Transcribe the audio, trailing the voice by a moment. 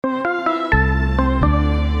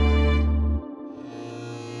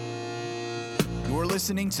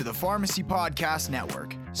listening to the Pharmacy Podcast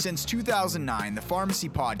Network. Since 2009, the Pharmacy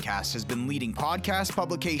Podcast has been leading podcast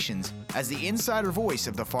publications as the insider voice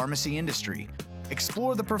of the pharmacy industry.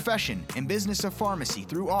 Explore the profession and business of pharmacy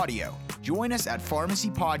through audio. Join us at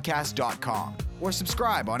pharmacypodcast.com or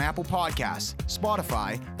subscribe on Apple Podcasts,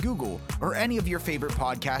 Spotify, Google, or any of your favorite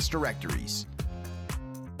podcast directories.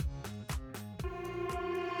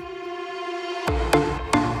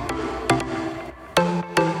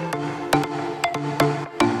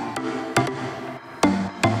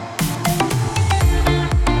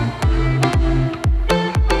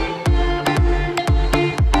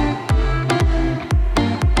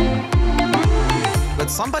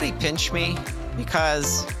 Somebody pinch me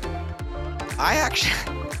because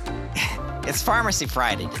it's Pharmacy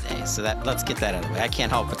Friday today, so let's get that out of the way. I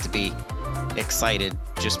can't help but to be excited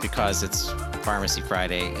just because it's Pharmacy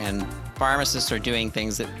Friday, and pharmacists are doing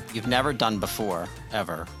things that you've never done before,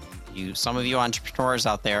 ever. Some of you entrepreneurs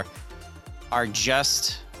out there are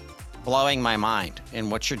just blowing my mind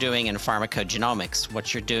in what you're doing in pharmacogenomics,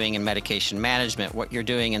 what you're doing in medication management, what you're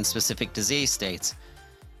doing in specific disease states.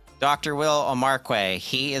 Dr. Will Omarkwe,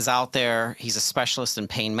 he is out there. He's a specialist in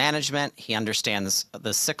pain management. He understands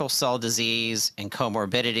the sickle cell disease and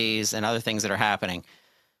comorbidities and other things that are happening.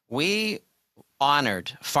 We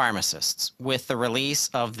honored pharmacists with the release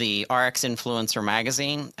of the RX Influencer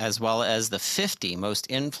magazine, as well as the 50 most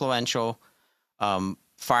influential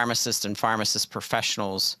pharmacists and pharmacist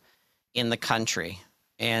professionals in the country.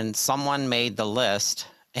 And someone made the list,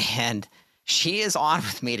 and she is on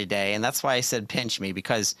with me today. And that's why I said pinch me,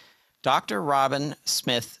 because Dr. Robin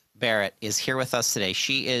Smith Barrett is here with us today.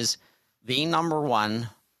 She is the number one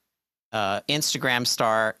Instagram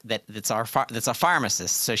star that's a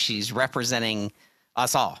pharmacist. So she's representing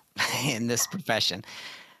us all in this profession.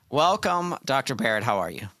 Welcome, Dr. Barrett. How are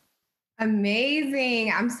you?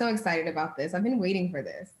 Amazing. I'm so excited about this. I've been waiting for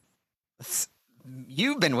this.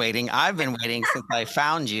 You've been waiting. I've been waiting since I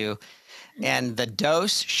found you. And the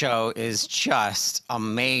Dose show is just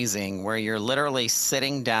amazing, where you're literally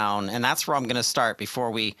sitting down, and that's where I'm going to start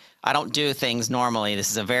I don't do things normally.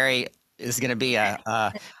 This is going to be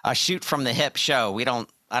a shoot from the hip show. I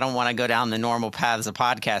don't want to go down the normal paths of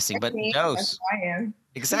podcasting, but Dose. That's who I am.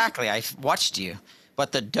 Exactly. I watched you.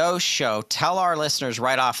 But the Dose show, tell our listeners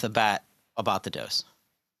right off the bat about the Dose.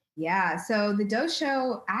 Yeah. So the Dose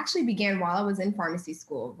show actually began while I was in pharmacy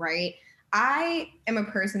school, right? I am a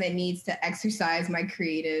person that needs to exercise my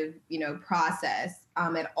creative, process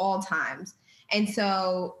at all times. And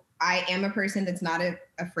so I am a person that's not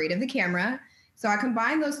afraid of the camera. So I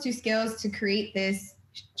combined those two skills to create this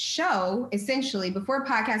show, essentially, before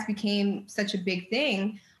podcasts became such a big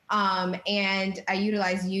thing. And I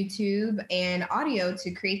utilized YouTube and audio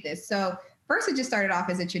to create this. So first, it just started off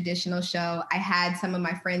as a traditional show. I had some of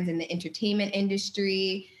my friends in the entertainment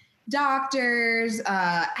industry, doctors,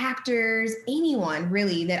 actors, anyone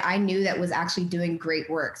really that I knew that was actually doing great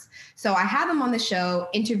works. So I had them on the show,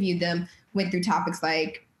 interviewed them, went through topics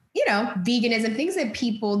like, veganism, things that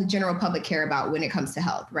the general public care about when it comes to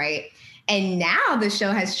health, right? And now the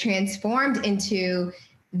show has transformed into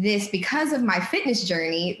this, because of my fitness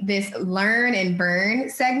journey, this learn and burn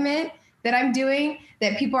segment that I'm doing,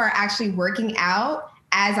 that people are actually working out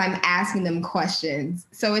as I'm asking them questions.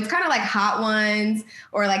 So it's kind of like Hot Ones,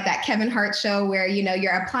 or like that Kevin Hart show where,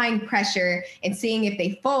 you're applying pressure and seeing if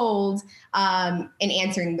they fold, and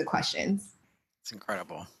answering the questions. It's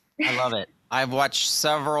incredible. I love it. I've watched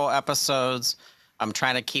several episodes. I'm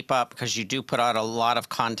trying to keep up because you do put out a lot of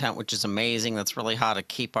content, which is amazing. That's really how to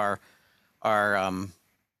keep our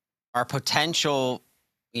potential,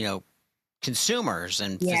 consumers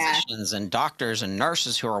and physicians and doctors and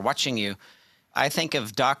nurses who are watching you. I think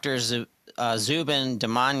of Dr. Zubin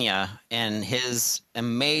Damania and his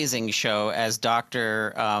amazing show as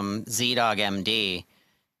Dr. Z-Dog MD,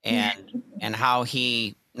 and how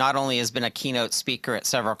he not only has been a keynote speaker at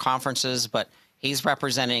several conferences, but he's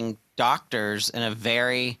representing doctors in a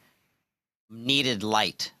very needed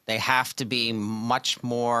light. They have to be much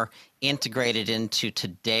more integrated into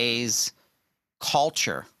today's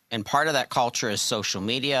culture. And part of that culture is social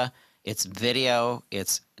media. It's video,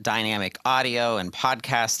 it's dynamic audio and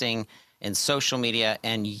podcasting and social media,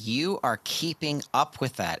 and you are keeping up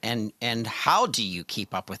with that. And how do you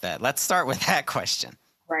keep up with that? Let's start with that question.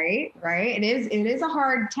 Right. It is a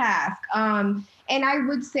hard task. And I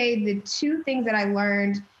would say the two things that I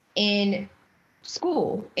learned in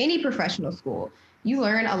school, any professional school, you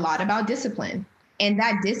learn a lot about discipline. And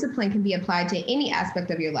that discipline can be applied to any aspect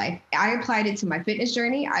of your life. I applied it to my fitness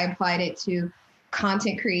journey. I applied it to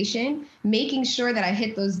content creation, making sure that I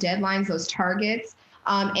hit those deadlines, those targets,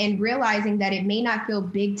 and realizing that it may not feel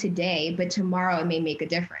big today, but tomorrow it may make a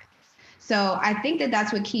difference. So I think that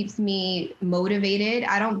that's what keeps me motivated.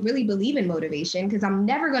 I don't really believe in motivation because I'm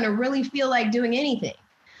never going to really feel like doing anything.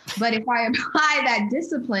 But if I apply that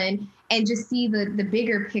discipline and just see the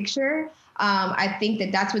bigger picture, I think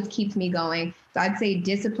that that's what keeps me going. So I'd say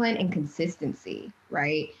discipline and consistency,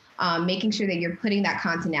 right? Making sure that you're putting that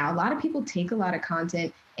content out. A lot of people take a lot of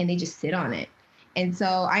content and they just sit on it. And so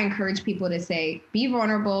I encourage people to say, be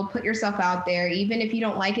vulnerable, put yourself out there. Even if you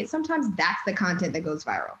don't like it, sometimes that's the content that goes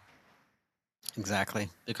viral. Exactly.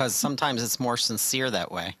 Because sometimes it's more sincere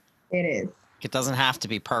that way. It is. It doesn't have to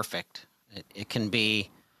be perfect. It can be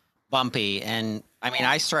bumpy. And I mean,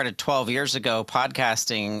 I started 12 years ago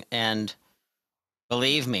podcasting, and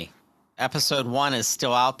believe me, episode 1 is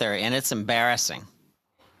still out there and it's embarrassing.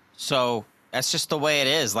 So that's just the way it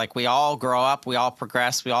is. Like, we all grow up, we all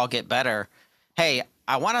progress, we all get better. Hey,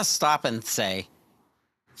 I want to stop and say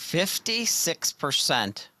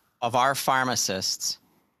 56% of our pharmacists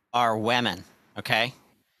are women. Okay.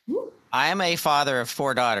 I am a father of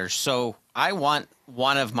 4 daughters. So I want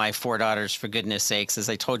one of my 4 daughters, for goodness sakes, as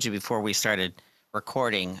I told you before we started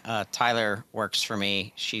recording, Tyler works for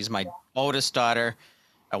me. She's my oldest daughter.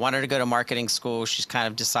 I want her to go to marketing school. She's kind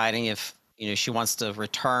of deciding if, she wants to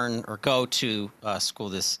return or go to school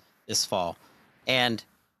this fall. And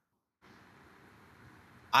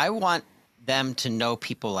I want them to know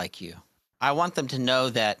people like you. I want them to know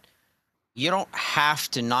that you don't have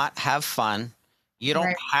to not have fun. You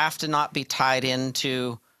don't have to not be tied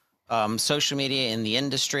into social media in the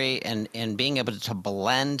industry and being able to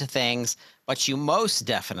blend things. But you most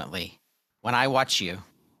definitely, when I watch you,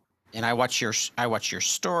 and I watch your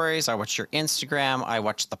stories, I watch your Instagram, I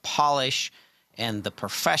watch the polish and the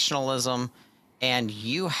professionalism, and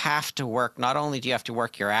you have to work. Not only do you have to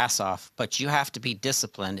work your ass off, but you have to be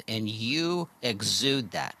disciplined, and you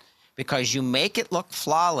exude that because you make it look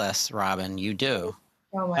flawless, Robin. You do,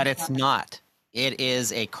 but it's not. It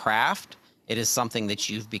is a craft. It is something that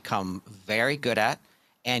you've become very good at,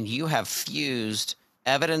 and you have fused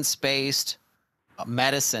evidence-based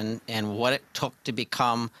medicine and what it took to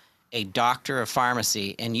become a doctor of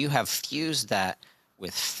pharmacy, and you have fused that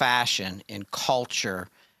with fashion and culture,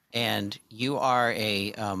 and you are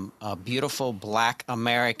a beautiful Black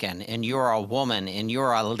American, and you are a woman, and you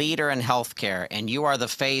are a leader in healthcare, and you are the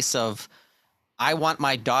face of, I want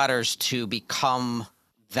my daughters to become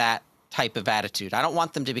that type of attitude. I don't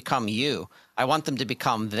want them to become you. I want them to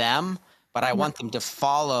become them, but I want them to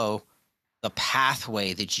follow the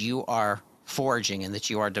pathway that you are forging and that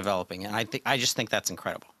you are developing. And I just think that's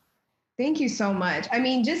incredible. Thank you so much. I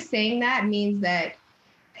mean, just saying that means that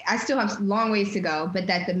I still have a long ways to go, but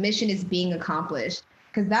that the mission is being accomplished,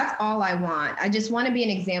 because that's all I want. I just want to be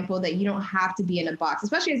an example that you don't have to be in a box,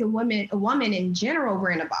 especially as a woman in general,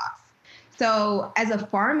 we're in a box. So as a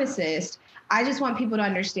pharmacist, I just want people to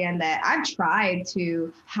understand that I've tried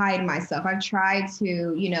to hide myself. I've tried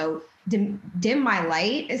to, dim my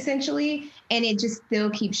light essentially, and it just still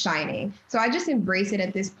keeps shining. So I just embrace it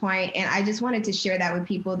at this point. And I just wanted to share that with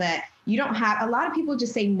people, that you don't have, a lot of people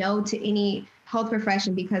just say no to any health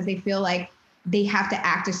profession because they feel like they have to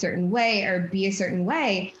act a certain way or be a certain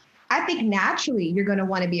way. I think naturally you're going to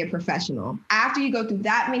want to be a professional after you go through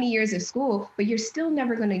that many years of school, but you're still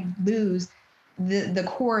never going to lose the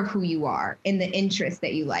core of who you are and the interests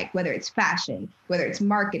that you like, whether it's fashion, whether it's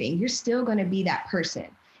marketing, you're still going to be that person.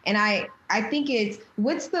 And I think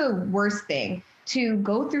what's the worst thing? To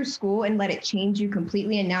go through school and let it change you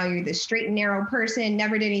completely, and now you're the straight and narrow person,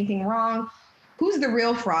 never did anything wrong. Who's the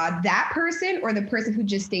real fraud? That person or the person who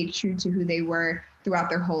just stayed true to who they were throughout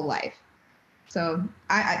their whole life? So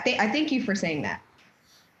I thank you for saying that.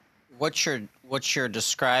 What you're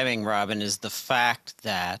describing, Robin, is the fact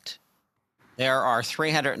that there are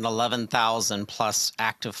 311,000 plus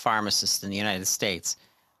active pharmacists in the United States.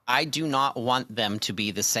 I do not want them to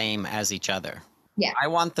be the same as each other. Yeah. I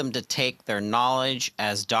want them to take their knowledge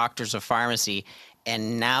as doctors of pharmacy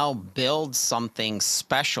and now build something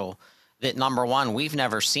special that, number one, we've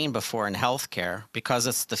never seen before in healthcare, because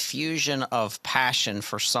it's the fusion of passion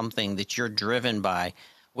for something that you're driven by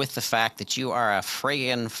with the fact that you are a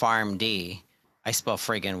friggin' PharmD. I spell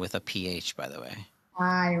friggin' with a PH, by the way.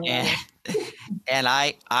 And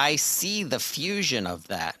I see the fusion of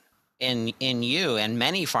that in you and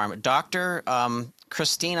many Dr.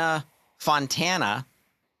 Christina Fontana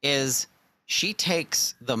she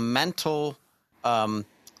takes the mental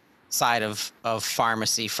side of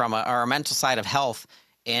pharmacy from or a mental side of health,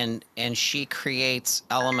 and she creates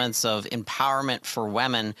elements of empowerment for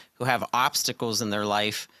women who have obstacles in their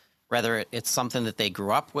life, whether it's something that they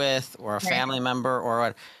grew up with or a family member or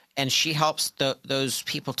what. and she helps those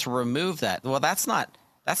people to remove that. Well,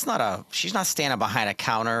 she's not standing behind a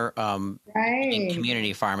counter in Right.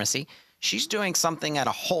 community pharmacy. She's doing something at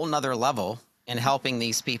a whole nother level and helping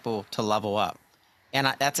these people to level up.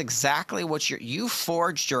 And that's exactly what you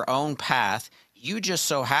forged your own path. You just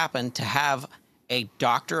so happen to have a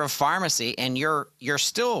doctor of pharmacy, and you're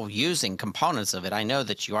still using components of it. I know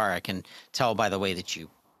that you are. I can tell by the way that you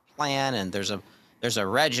plan, and there's a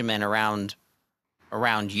regimen around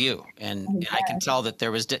you, and I can tell that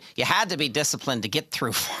you had to be disciplined to get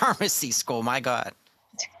through pharmacy school. My God.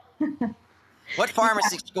 What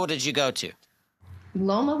pharmacy school did you go to?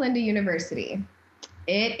 Loma Linda University.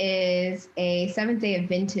 It is a Seventh-day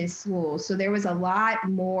Adventist school. So there was a lot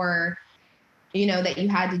more, that you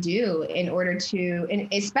had to do in order to, and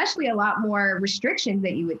especially a lot more restrictions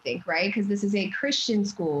that you would think, right? Because this is a Christian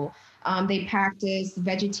school. They practice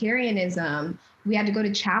vegetarianism. We had to go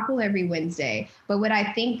to chapel every Wednesday. But what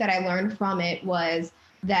I think that I learned from it was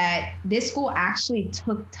that this school actually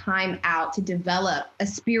took time out to develop a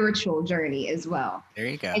spiritual journey as well. There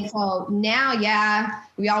you go. And so now,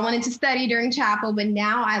 we all wanted to study during chapel, but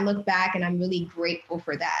now I look back and I'm really grateful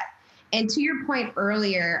for that. And to your point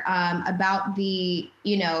earlier about the,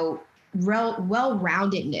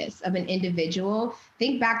 well-roundedness of an individual,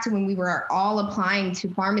 think back to when we were all applying to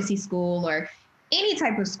pharmacy school or any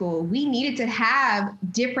type of school. We needed to have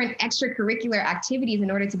different extracurricular activities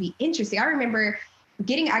in order to be interesting. I remember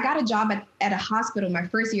I got a job at a hospital my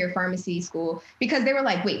first year of pharmacy school because they were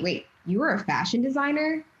like, wait, you were a fashion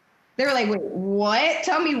designer? They were like, wait, what?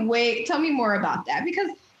 Tell me more about that. Because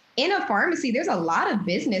in a pharmacy, there's a lot of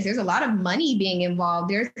business. There's a lot of money being involved.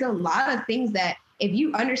 There's a lot of things that if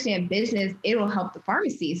you understand business, it'll help the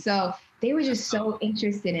pharmacy. So they were just so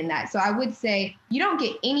interested in that. So I would say you don't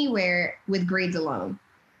get anywhere with grades alone.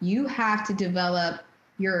 You have to develop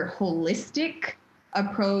your holistic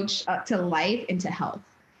approach to life and to health.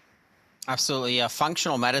 Absolutely.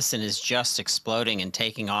 Functional medicine is just exploding and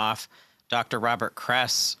taking off. Dr. Robert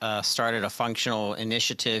Kress started a functional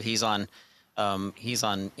initiative. He's on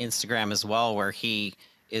Instagram as well, where he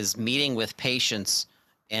is meeting with patients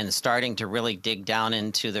and starting to really dig down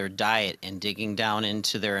into their diet and digging down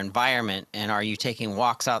into their environment. And are you taking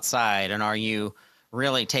walks outside? And are you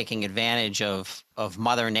really taking advantage of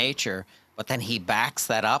Mother Nature? But then he backs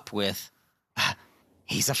that up with,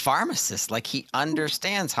 he's a pharmacist. Like, he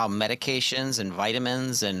understands how medications and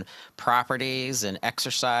vitamins and properties and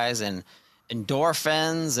exercise and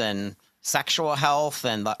endorphins and sexual health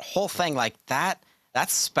and the whole thing, like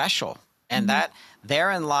that's special. And that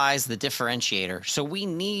therein lies the differentiator. So we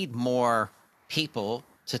need more people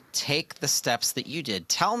to take the steps that you did.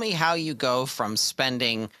 Tell me how you go from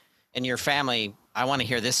spending, and your family, I want to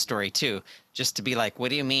hear this story too, just to be like, what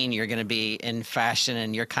do you mean you're going to be in fashion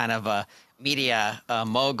and you're kind of a media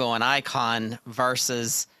mogul and icon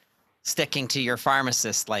versus sticking to your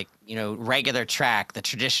pharmacist, like, regular track, the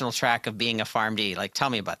traditional track of being a PharmD? Like, tell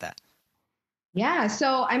me about that. Yeah.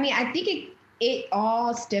 So, I think it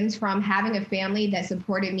all stems from having a family that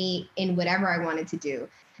supported me in whatever I wanted to do.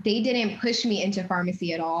 They didn't push me into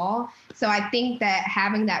pharmacy at all. So I think that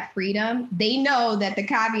having that freedom, they know that the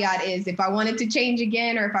caveat is if I wanted to change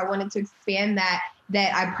again, or if I wanted to expand that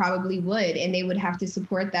I probably would, and they would have to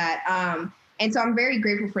support that. And so I'm very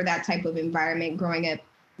grateful for that type of environment growing up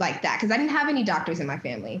like that, because I didn't have any doctors in my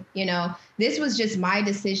family. This was just my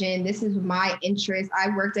decision. This is my interest.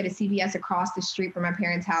 I worked at a CVS across the street from my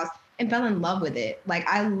parents' house and fell in love with it. Like,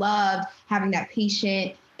 I loved having that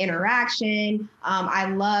patient interaction. I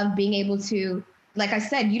love being able to, like I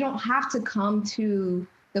said, you don't have to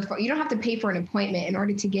you don't have to pay for an appointment in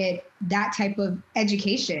order to get that type of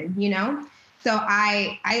education, So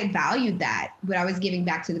I valued that, what I was giving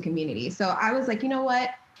back to the community. So I was like, you know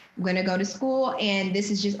what? I'm going to go to school, and this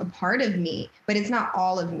is just a part of me, but it's not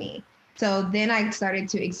all of me. So then I started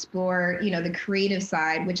to explore, the creative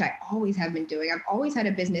side, which I always have been doing. I've always had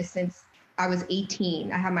a business since I was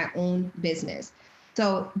 18. I have my own business.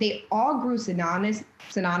 So they all grew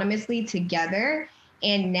synonymously together.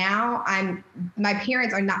 And now my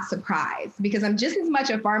parents are not surprised because I'm just as much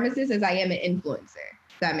a pharmacist as I am an influencer.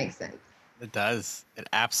 If that makes sense. It does. It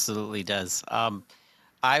absolutely does.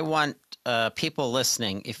 I want people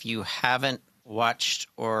listening, if you haven't watched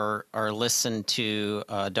or listened to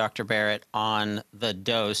Dr. Barrett on The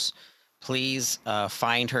Dose, please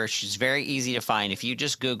find her. She's very easy to find. If you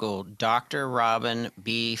just Google Dr. Robin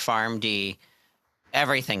B. PharmD,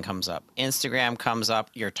 everything comes up. Instagram comes up.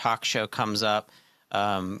 Your talk show comes up.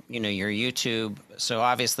 Your YouTube. So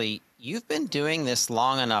obviously, you've been doing this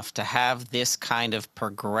long enough to have this kind of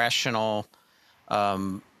progressional,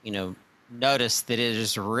 notice that it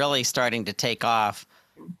is really starting to take off.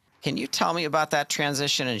 Can you tell me about that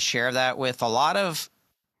transition and share that with a lot of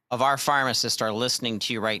our pharmacists are listening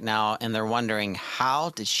to you right now and they're wondering, how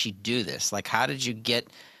did she do this? Like, how did you get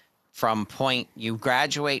from point you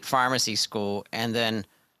graduate pharmacy school and then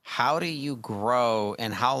how do you grow,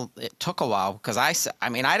 and how it took a while? Because I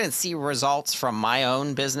mean, I didn't see results from my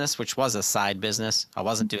own business, which was a side business. I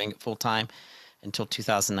wasn't doing it full time until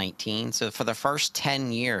 2019. So for the first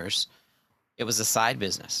 10 years, it was a side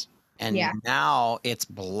business. And Yeah. now it's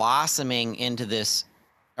blossoming into this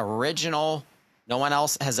original, no one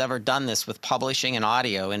else has ever done this with publishing and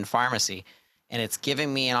audio in pharmacy. And it's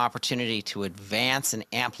giving me an opportunity to advance and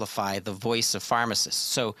amplify the voice of pharmacists.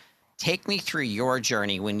 So take me through your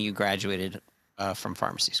journey when you graduated from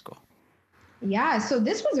pharmacy school. Yeah, so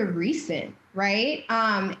this was a recent, right?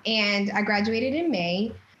 And I graduated in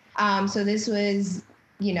May. So this was,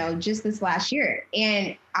 just this last year.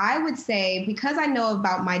 And I would say, because I know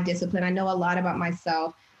about my discipline, I know a lot about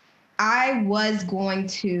myself, I was going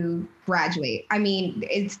to graduate. I mean,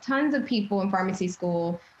 it's tons of people in pharmacy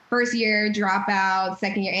school, first year, dropout,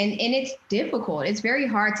 second year, and it's difficult. It's very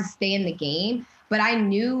hard to stay in the game, but I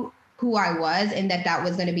knew who I was and that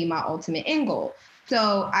was going to be my ultimate end goal.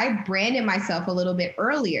 So I branded myself a little bit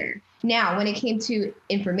earlier. Now, when it came to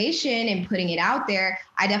information and putting it out there,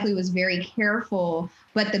 I definitely was very careful.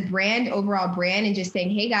 But the overall brand, and just saying,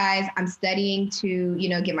 hey guys, I'm studying to,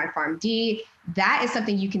 get my PharmD, that is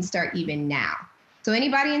something you can start even now. So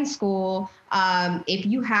anybody in school, if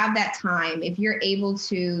you have that time, if you're able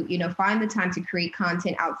to, find the time to create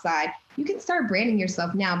content outside, you can start branding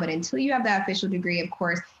yourself now. But until you have that official degree, of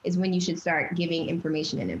course, is when you should start giving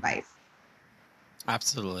information and advice.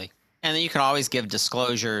 Absolutely. And then you can always give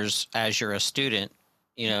disclosures as you're a student,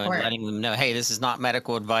 and letting them know, hey, this is not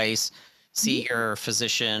medical advice. See your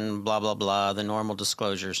physician, blah, blah, blah, the normal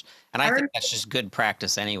disclosures. And I think that's just good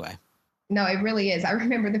practice anyway. No, it really is. I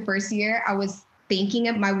remember the first year I was thinking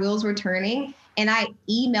of my wheels were turning, and I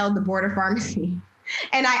emailed the board of pharmacy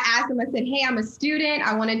and I asked them, I said, hey, I'm a student.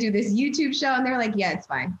 I want to do this YouTube show. And they're like, yeah, it's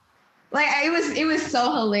fine. Like, it was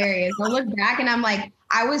so hilarious. I look back and I'm like,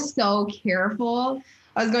 I was so careful.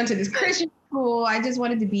 I was going to this Christian school. I just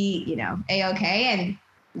wanted to be, A-okay. And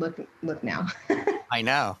look now. I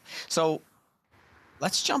know. So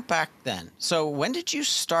let's jump back then. So when did you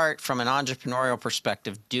start from an entrepreneurial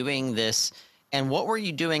perspective doing this? And what were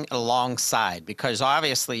you doing alongside? Because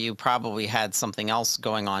obviously you probably had something else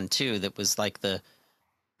going on too that was like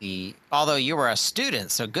although you were a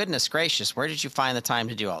student, so goodness gracious, where did you find the time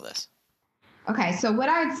to do all this? Okay, so what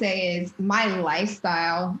I would say is my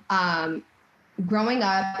lifestyle, growing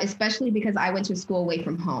up, especially because I went to school away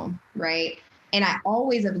from home, right? And I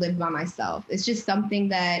always have lived by myself. It's just something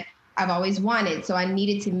that I've always wanted. So I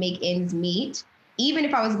needed to make ends meet. Even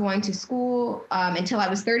if I was going to school until I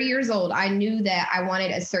was 30 years old, I knew that I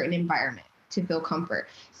wanted a certain environment to feel comfort.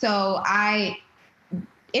 So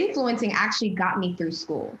influencing actually got me through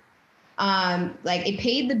school. Like, it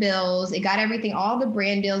paid the bills, it got everything, all the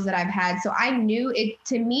brand deals that I've had. So I knew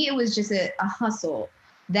to me, it was just a hustle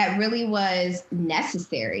that really was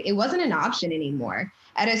necessary. It wasn't an option anymore.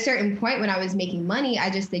 At a certain point when I was making money, I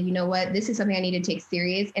just said, you know what, this is something I need to take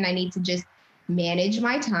serious, and I need to just manage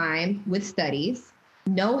my time with studies,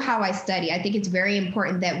 know how I study. I think it's very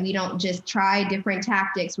important that we don't just try different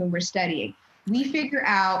tactics when we're studying. We figure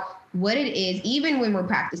out what it is, even when we're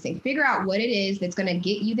practicing, figure out what it is that's going to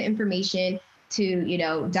get you the information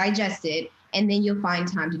to, digest it, and then you'll find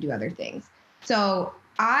time to do other things. So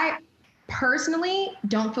I personally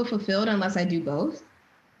don't feel fulfilled unless I do both.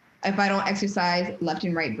 If I don't exercise left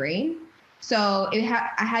and right brain. So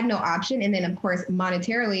I had no option. And then, of course,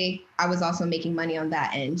 monetarily, I was also making money on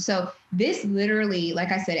that end. So this literally,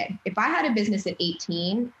 like I said, if I had a business at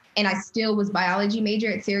 18 and I still was biology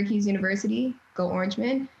major at Syracuse University, go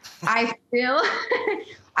Orangemen, I've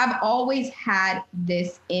always had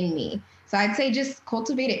this in me. So I'd say just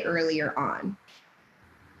cultivate it earlier on.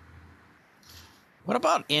 What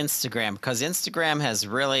about Instagram? Because Instagram has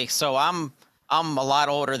really, so I'm a lot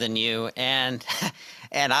older than you, and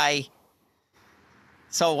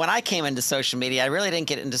so when I came into social media, I really didn't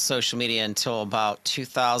get into social media until about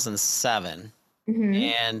 2007. Mm-hmm.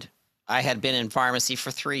 And I had been in pharmacy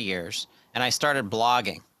for 3 years, and I started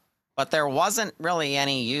blogging. But there wasn't really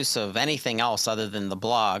any use of anything else other than the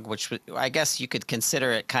blog, which I guess you could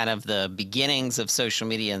consider it kind of the beginnings of social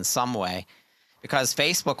media in some way, because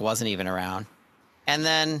Facebook wasn't even around. And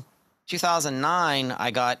then 2009,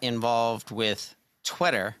 I got involved with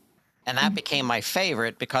Twitter, and that became my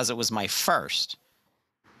favorite because it was my first.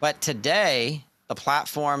 But today, the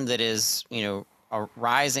platform that is,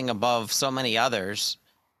 rising above so many others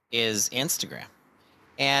is Instagram.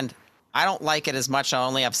 And I don't like it as much. I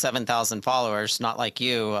only have 7,000 followers, not like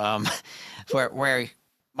you, where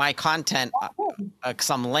my content,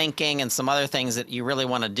 some linking and some other things that you really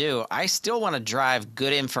want to do. I still want to drive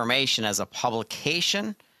good information as a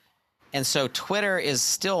publication. And so Twitter is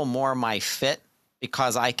still more my fit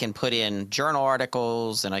because I can put in journal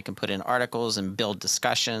articles and I can put in articles and build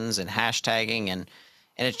discussions and hashtagging and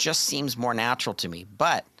it just seems more natural to me.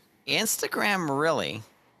 But Instagram really,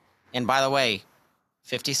 and by the way,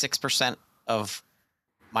 56% of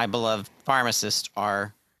my beloved pharmacists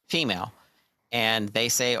are female. And they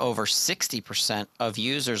say over 60% of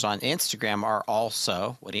users on Instagram are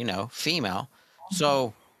also, what do you know, female.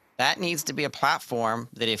 So that needs to be a platform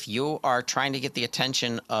that if you are trying to get the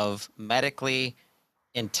attention of medically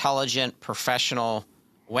intelligent, professional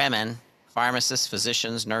women, pharmacists,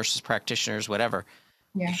 physicians, nurses, practitioners, whatever,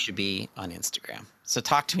 you should be on Instagram. So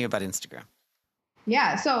talk to me about Instagram.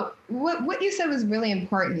 Yeah. So what you said was really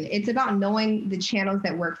important. It's about knowing the channels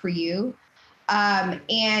that work for you. And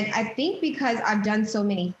I think because I've done so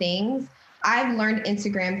many things, I've learned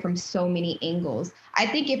Instagram from so many angles. I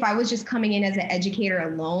think if I was just coming in as an educator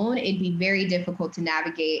alone, it'd be very difficult to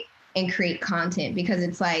navigate and create content because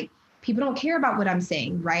it's like people don't care about what I'm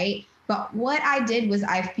saying, right? But what I did was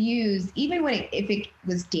I fused, even if it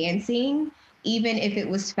was dancing, even if it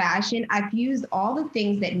was fashion, I fused all the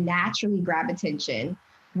things that naturally grab attention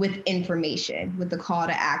with information, with the call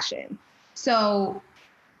to action. So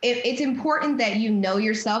it's important that you know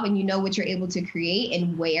yourself and you know what you're able to create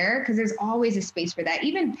and where, because there's always a space for that.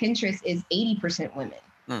 Even Pinterest is 80%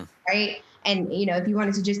 women, right? And if you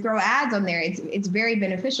wanted to just throw ads on there, it's very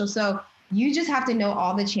beneficial. So you just have to know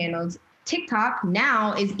all the channels. TikTok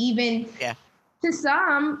now is even to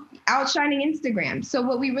some outshining Instagram. So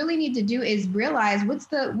what we really need to do is realize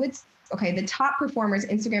the top performers,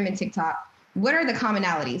 Instagram and TikTok, what are the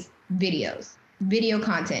commonalities? Video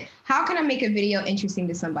content. How can I make a video interesting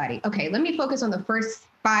to somebody? Okay, let me focus on the first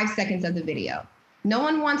 5 seconds of the video. No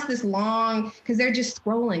one wants this long because they're just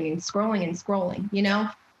scrolling and scrolling and scrolling,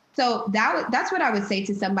 So that's what I would say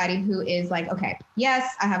to somebody who is like, okay,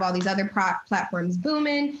 yes, I have all these other platforms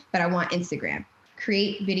booming, but I want Instagram.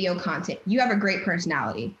 Create video content. You have a great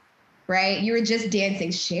personality, right? You were just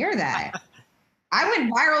dancing. Share that. I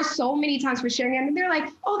went viral so many times for sharing it. And they're like,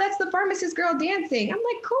 oh, that's the pharmacist girl dancing. I'm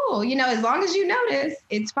like, cool. As long as you notice,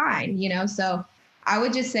 it's fine. So I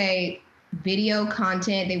would just say video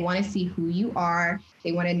content. They want to see who you are.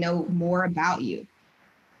 They want to know more about you.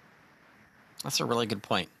 That's a really good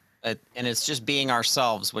point. And it's just being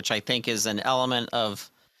ourselves, which I think is an element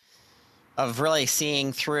of really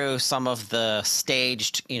seeing through some of the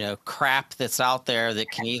staged, crap that's out there that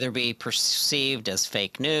can either be perceived as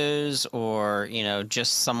fake news or,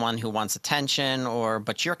 just someone who wants attention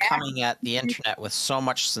but you're coming at the internet with so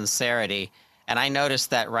much sincerity. And I noticed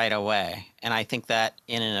that right away. And I think that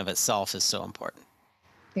in and of itself is so important.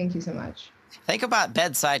 Thank you so much. Think about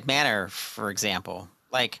bedside manner, for example.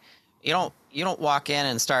 Like, you don't walk in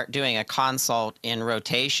and start doing a consult in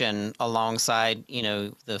rotation alongside,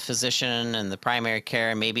 the physician and the primary care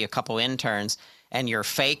and maybe a couple interns, and you're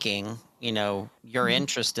faking, your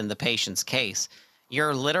interest in the patient's case.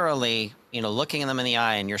 You're literally, looking them in the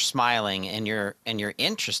eye and you're smiling and you're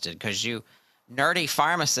interested because nerdy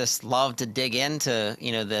pharmacists love to dig into,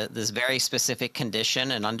 this very specific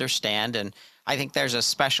condition and understand. And I think there's a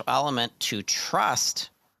special element to trust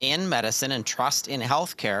in medicine and trust in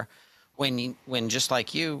healthcare when just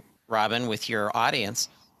like you, Robin, with your audience,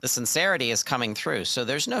 the sincerity is coming through. So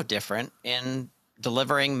there's no different in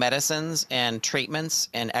delivering medicines and treatments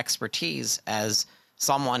and expertise as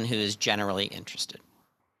someone who is generally interested.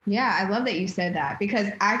 Yeah, I love that you said that because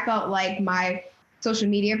I felt like my social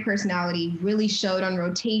media personality really showed on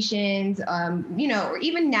rotations, or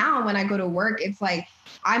even now when I go to work, it's like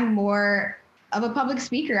I'm more of a public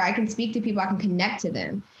speaker. I can speak to people, I can connect to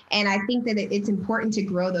them. And I think that it's important to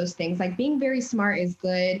grow those things. Like being very smart is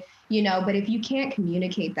good, but if you can't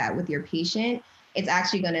communicate that with your patient, it's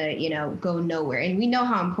actually going to, go nowhere. And we know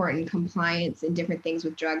how important compliance and different things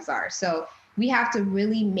with drugs are. So we have to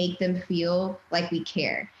really make them feel like we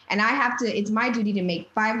care. And it's my duty to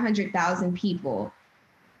make 500,000 people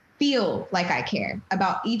feel like I care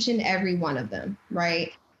about each and every one of them,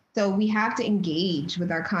 right? So we have to engage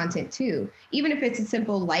with our content too. Even if it's a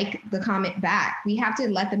simple like the comment back, we have to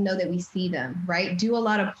let them know that we see them, right? Do a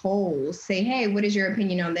lot of polls, say, hey, what is your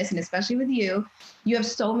opinion on this? And especially with you have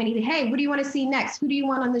so many, hey, what do you want to see next? Who do you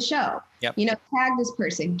want on the show? Yep. Tag this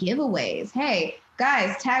person, giveaways. Hey,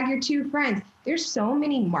 guys, tag your 2 friends. There's so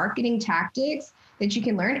many marketing tactics that you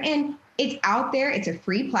can learn and it's out there. It's a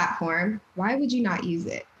free platform. Why would you not use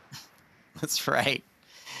it? That's right.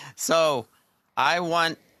 So I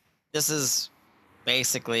want this is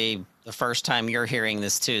basically the first time you're hearing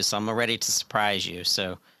this too, so I'm ready to surprise you.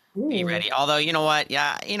 So be Ooh. ready. Although, you know what?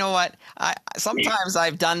 Yeah, you know what? Sometimes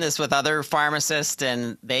I've done this with other pharmacists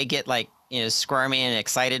and they get like, squirmy and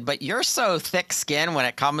excited, but you're so thick skinned when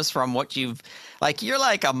it comes from what you're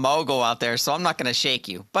like a mogul out there, so I'm not going to shake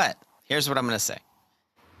you. But here's what I'm going to say.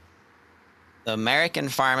 The American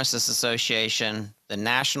Pharmacists Association, the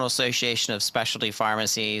National Association of Specialty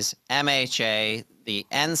Pharmacies, MHA, the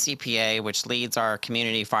NCPA, which leads our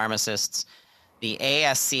community pharmacists, the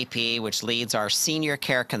ASCP, which leads our senior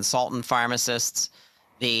care consultant pharmacists,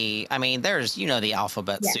 there's, the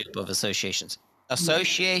alphabet soup of associations.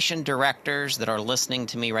 Association directors that are listening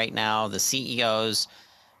to me right now, the CEOs,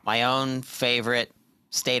 my own favorite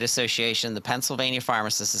state association, the Pennsylvania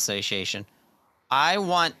Pharmacists Association. I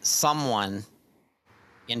want someone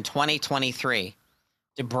in 2023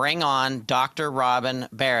 to bring on Dr. Robin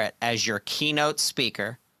Barrett as your keynote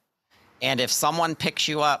speaker. And if someone picks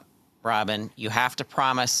you up, Robin, you have to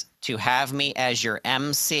promise to have me as your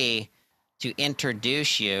MC to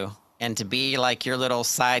introduce you and to be like your little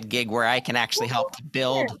side gig where I can actually help to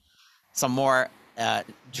build some more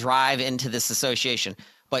drive into this association.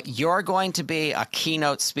 But you're going to be a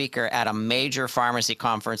keynote speaker at a major pharmacy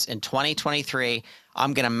conference in 2023.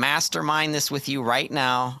 I'm going to mastermind this with you right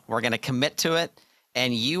now. We're going to commit to it.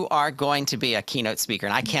 And you are going to be a keynote speaker.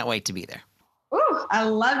 And I can't wait to be there. Ooh, I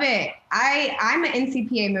love it. I'm an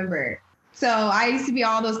NCPA member. So I used to be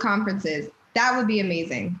all those conferences. That would be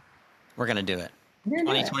amazing. We're going to do it.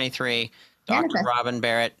 2023, Dr. Robin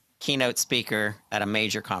Barrett, keynote speaker at a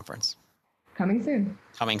major conference. Coming soon.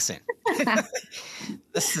 Coming soon.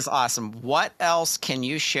 This is awesome. What else can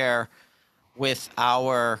you share with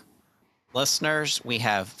our listeners? We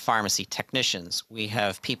have pharmacy technicians. We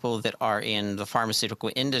have people that are in the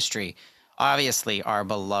pharmaceutical industry, obviously our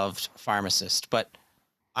beloved pharmacist. But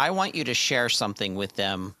I want you to share something with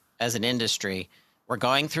them as an industry. We're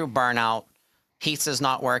going through burnout. Pizza's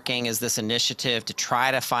Not Working is this initiative to try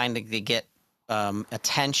to get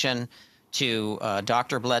attention to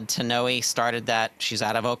Dr. Bled Tanoe started that. She's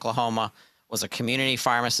out of Oklahoma, was a community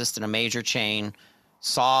pharmacist in a major chain,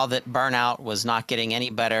 saw that burnout was not getting any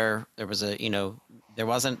better. There was there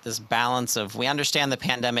wasn't this balance of, we understand the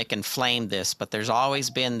pandemic inflamed this, but there's always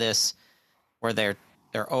been this where they're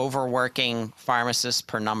overworking pharmacists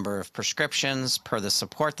per number of prescriptions, per the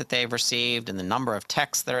support that they've received and the number of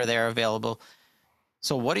texts that are there available.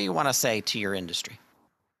 So what do you want to say to your industry?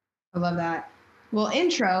 I love that. Well,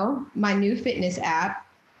 Intro, my new fitness app,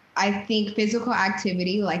 I think physical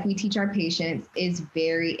activity, like we teach our patients, is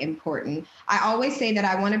very important. I always say that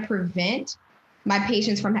I want to prevent my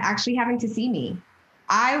patients from actually having to see me.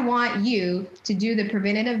 I want you to do the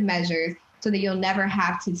preventative measures so that you'll never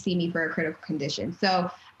have to see me for a critical condition. So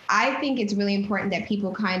I think it's really important that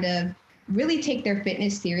people kind of really take their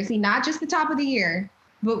fitness seriously, not just the top of the year,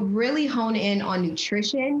 but really hone in on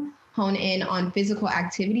nutrition, hone in on physical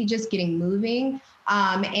activity, just getting moving.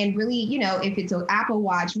 And really, if it's an Apple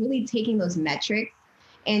Watch, really taking those metrics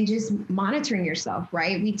and just monitoring yourself,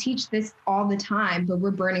 right? We teach this all the time, but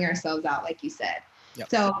we're burning ourselves out, like you said. Yep.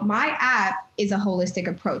 So my app is a holistic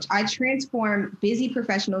approach. I transform busy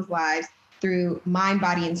professionals' lives through mind,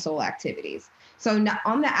 body, and soul activities. So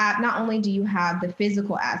on the app, not only do you have the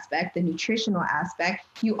physical aspect, the nutritional aspect,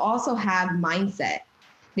 you also have mindset.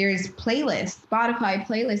 There's playlists, Spotify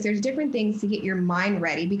playlists. There's different things to get your mind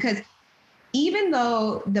ready, because even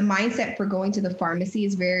though the mindset for going to the pharmacy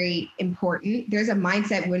is very important, there's a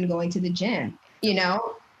mindset when going to the gym.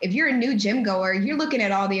 If you're a new gym goer, you're looking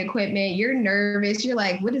at all the equipment, you're nervous, you're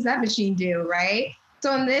like, what does that machine do, right?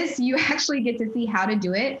 So in this, you actually get to see how to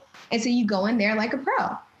do it. And so you go in there like a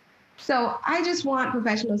pro. So I just want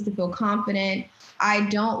professionals to feel confident. I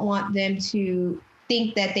don't want them to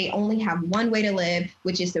think that they only have one way to live,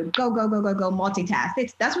 which is to go,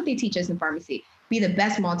 multitask. That's what they teach us in pharmacy. Be the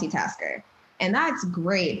best multitasker. And that's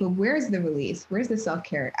great, but where's the release? Where's the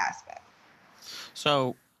self-care aspect?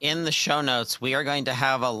 So in the show notes, we are going to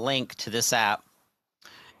have a link to this app.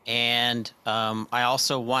 And I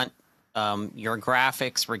also want your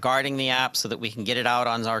graphics regarding the app so that we can get it out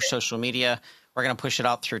on our social media. We're going to push it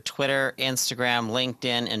out through Twitter, Instagram,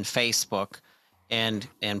 LinkedIn, and Facebook, and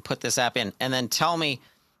put this app in. And then tell me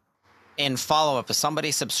in follow-up, if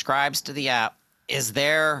somebody subscribes to the app, is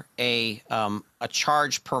there a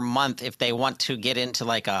charge per month if they want to get into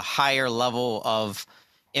like a higher level of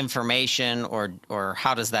information, or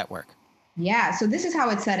how does that work? Yeah, so this is how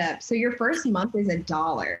it's set up. So your first month is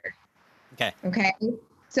 $1. Okay.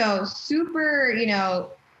 So super,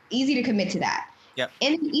 easy to commit to that. Yep.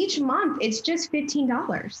 And each month it's just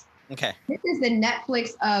 $15. Okay. This is the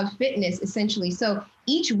Netflix of fitness, essentially. So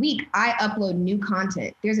each week I upload new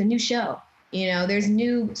content. There's a new show, there's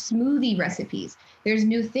new smoothie recipes, there's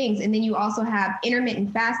new things. And then you also have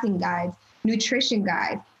intermittent fasting guides, nutrition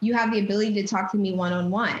guides. You have the ability to talk to me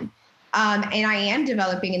one-on-one. And I am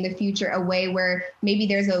developing in the future a way where maybe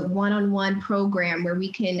there's a one-on-one program where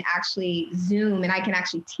we can actually Zoom and I can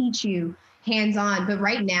actually teach you hands-on. But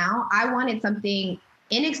right now I wanted something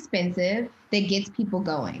inexpensive that gets people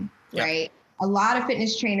going, Yep. right? A lot of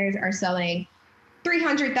fitness trainers are selling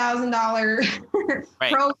 $300,000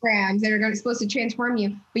 Right. programs that are supposed to transform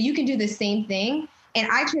you, but you can do the same thing.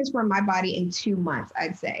 And I transformed my body in 2 months,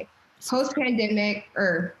 I'd say. Post-pandemic,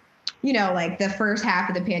 or like the first half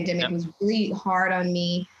of the pandemic was really hard on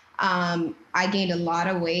me. I gained a lot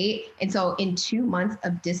of weight. And so in 2 months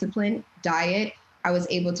of disciplined diet, I was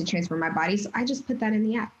able to transform my body. So I just put that in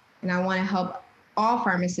the app, and I want to help all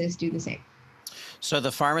pharmacists do the same. So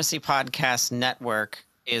the Pharmacy Podcast Network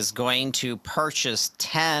is going to purchase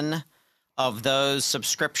 10 of those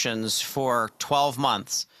subscriptions for 12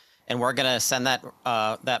 months. And we're going to send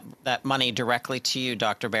that money directly to you,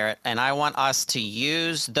 Dr. Barrett. And I want us to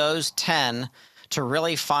use those 10 to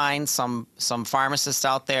really find some pharmacists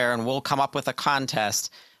out there, and we'll come up with a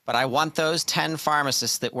contest. But I want those 10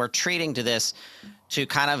 pharmacists that we're treating to this to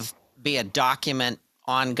kind of be a document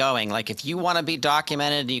ongoing. Like if you want to be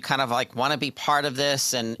documented, you kind of like want to be part of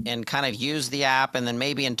this and kind of use the app. And then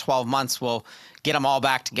maybe in 12 months, we'll get them all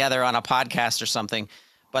back together on a podcast or something.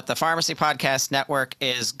 But the Pharmacy Podcast Network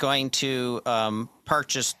is going to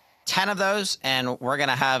purchase 10 of those, and we're going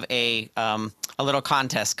to have a little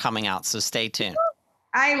contest coming out. So stay tuned.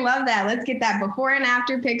 I love that. Let's get that before and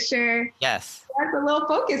after picture. Yes. That's a little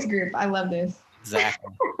focus group. I love this.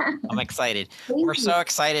 Exactly. I'm excited. We're so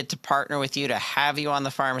excited to partner with you, to have you on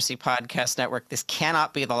the Pharmacy Podcast Network. This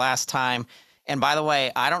cannot be the last time. And by the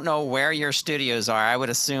way, I don't know where your studios are. I would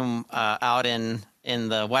assume out in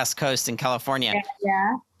the West Coast in California.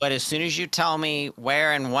 Yeah. But as soon as you tell me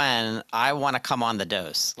where and when, I want to come on the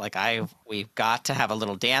dose. Like we've got to have a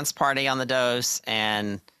little dance party on the dose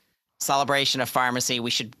and celebration of pharmacy. We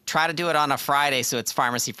should try to do it on a Friday, so it's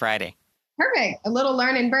Pharmacy Friday. Perfect. A little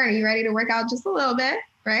learn and burn. Are you ready to work out just a little bit,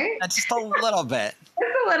 right? Just a little bit.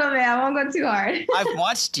 Just a little bit. I won't go too hard. I've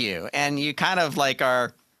watched you, and you kind of like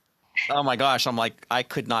are, oh my gosh, I'm like, I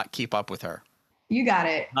could not keep up with her. You got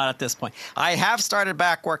it. Not at this point. I have started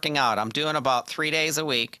back working out. I'm doing about 3 days a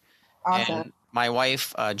week. Awesome. And my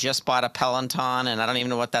wife just bought a Peloton, and I don't even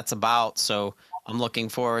know what that's about. So I'm looking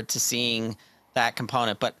forward to seeing that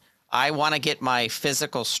component. But I want to get my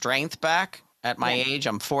physical strength back at my age.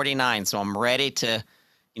 I'm 49, so I'm ready to,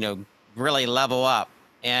 really level up.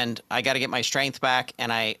 And I got to get my strength back.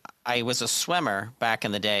 And I was a swimmer back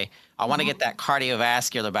in the day. I want to get that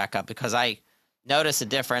cardiovascular back up, because I notice a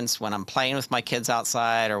difference when I'm playing with my kids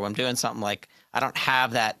outside or when I'm doing something. Like I don't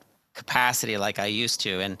have that capacity like I used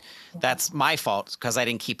to. And that's my fault, because I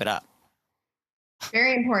didn't keep it up.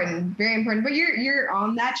 Very important. Very important. But you're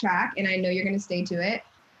on that track, and I know you're going to stay to it.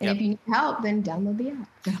 And if you need help, then download the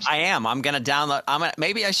app. I am. I'm going to download.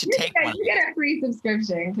 Maybe I should take one. You get a free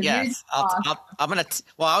subscription. Yes.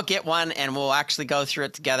 I'll get one, and we'll actually go through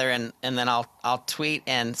it together, and then I'll tweet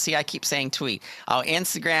and see. I keep saying tweet. I'll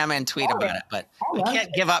Instagram and tweet about it, but I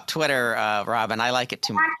can't give up Twitter, Robin. I like it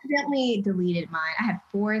too much. I accidentally deleted mine. I had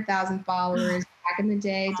 4,000 followers back in the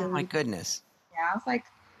day. Oh my goodness. Yeah. I was like,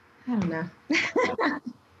 I don't know.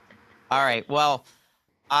 All right. Well,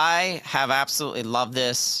 I have absolutely loved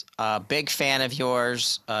this. Big fan of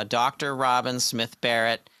yours, Dr. Robin Smith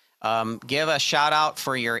Barrett. Give a shout out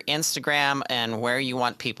for your Instagram and where you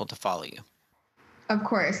want people to follow you. Of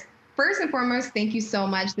course. First and foremost, thank you so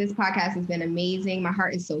much. This podcast has been amazing. My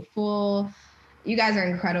heart is so full. You guys are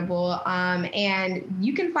incredible. And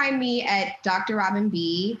you can find me at Dr. Robin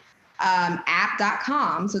B,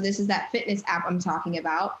 app.com. So this is that fitness app I'm talking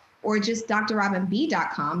about. Or just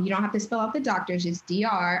drrobinb.com. You don't have to spell out the doctors, just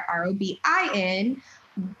DRROBIN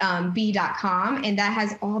B.com. And that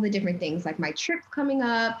has all the different things like my trips coming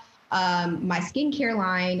up, my skincare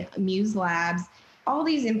line, Muse Labs, all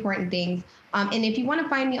these important things. And if you want to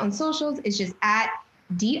find me on socials, it's just at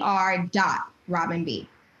dr.robinb.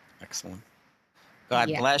 Excellent. God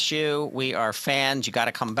bless you. We are fans. You got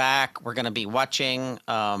to come back. We're going to be watching.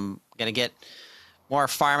 Going to get more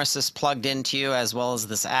pharmacists plugged into you, as well as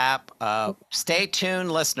this app. Stay tuned,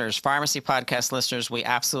 listeners, Pharmacy Podcast listeners. We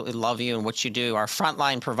absolutely love you and what you do. Our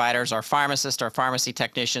frontline providers, our pharmacists, our pharmacy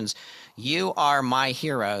technicians, you are my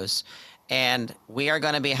heroes. And we are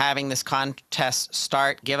going to be having this contest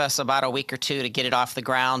start. Give us about a week or two to get it off the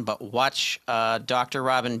ground, but watch Dr.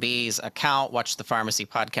 Robin B's account, watch the Pharmacy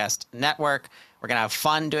Podcast Network. We're going to have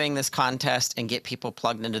fun doing this contest and get people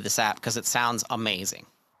plugged into this app because it sounds amazing.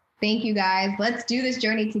 Thank you, guys. Let's do this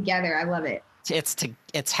journey together. I love it. It's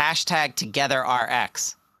hashtag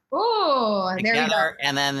TogetherRX. Oh, there we go. Together,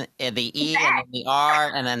 and then the E, and then the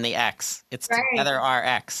R, and then the X. It's right.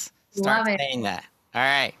 TogetherRX. Start saying that. All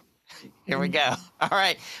right. Here we go. All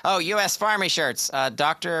right. Oh, U.S. Farmy shirts.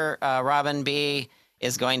 Dr. Robin B.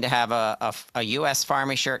 is going to have a U.S.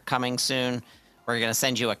 Farmy shirt coming soon. We're going to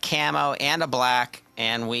send you a camo and a black,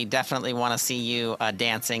 and we definitely want to see you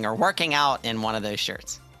dancing or working out in one of those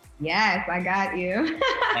shirts. Yes, I got you.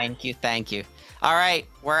 Thank you. Thank you. All right,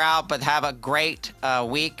 we're out, but have a great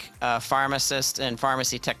week, pharmacists and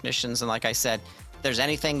pharmacy technicians. And like I said, if there's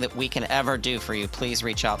anything that we can ever do for you, please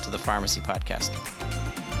reach out to the Pharmacy Podcast.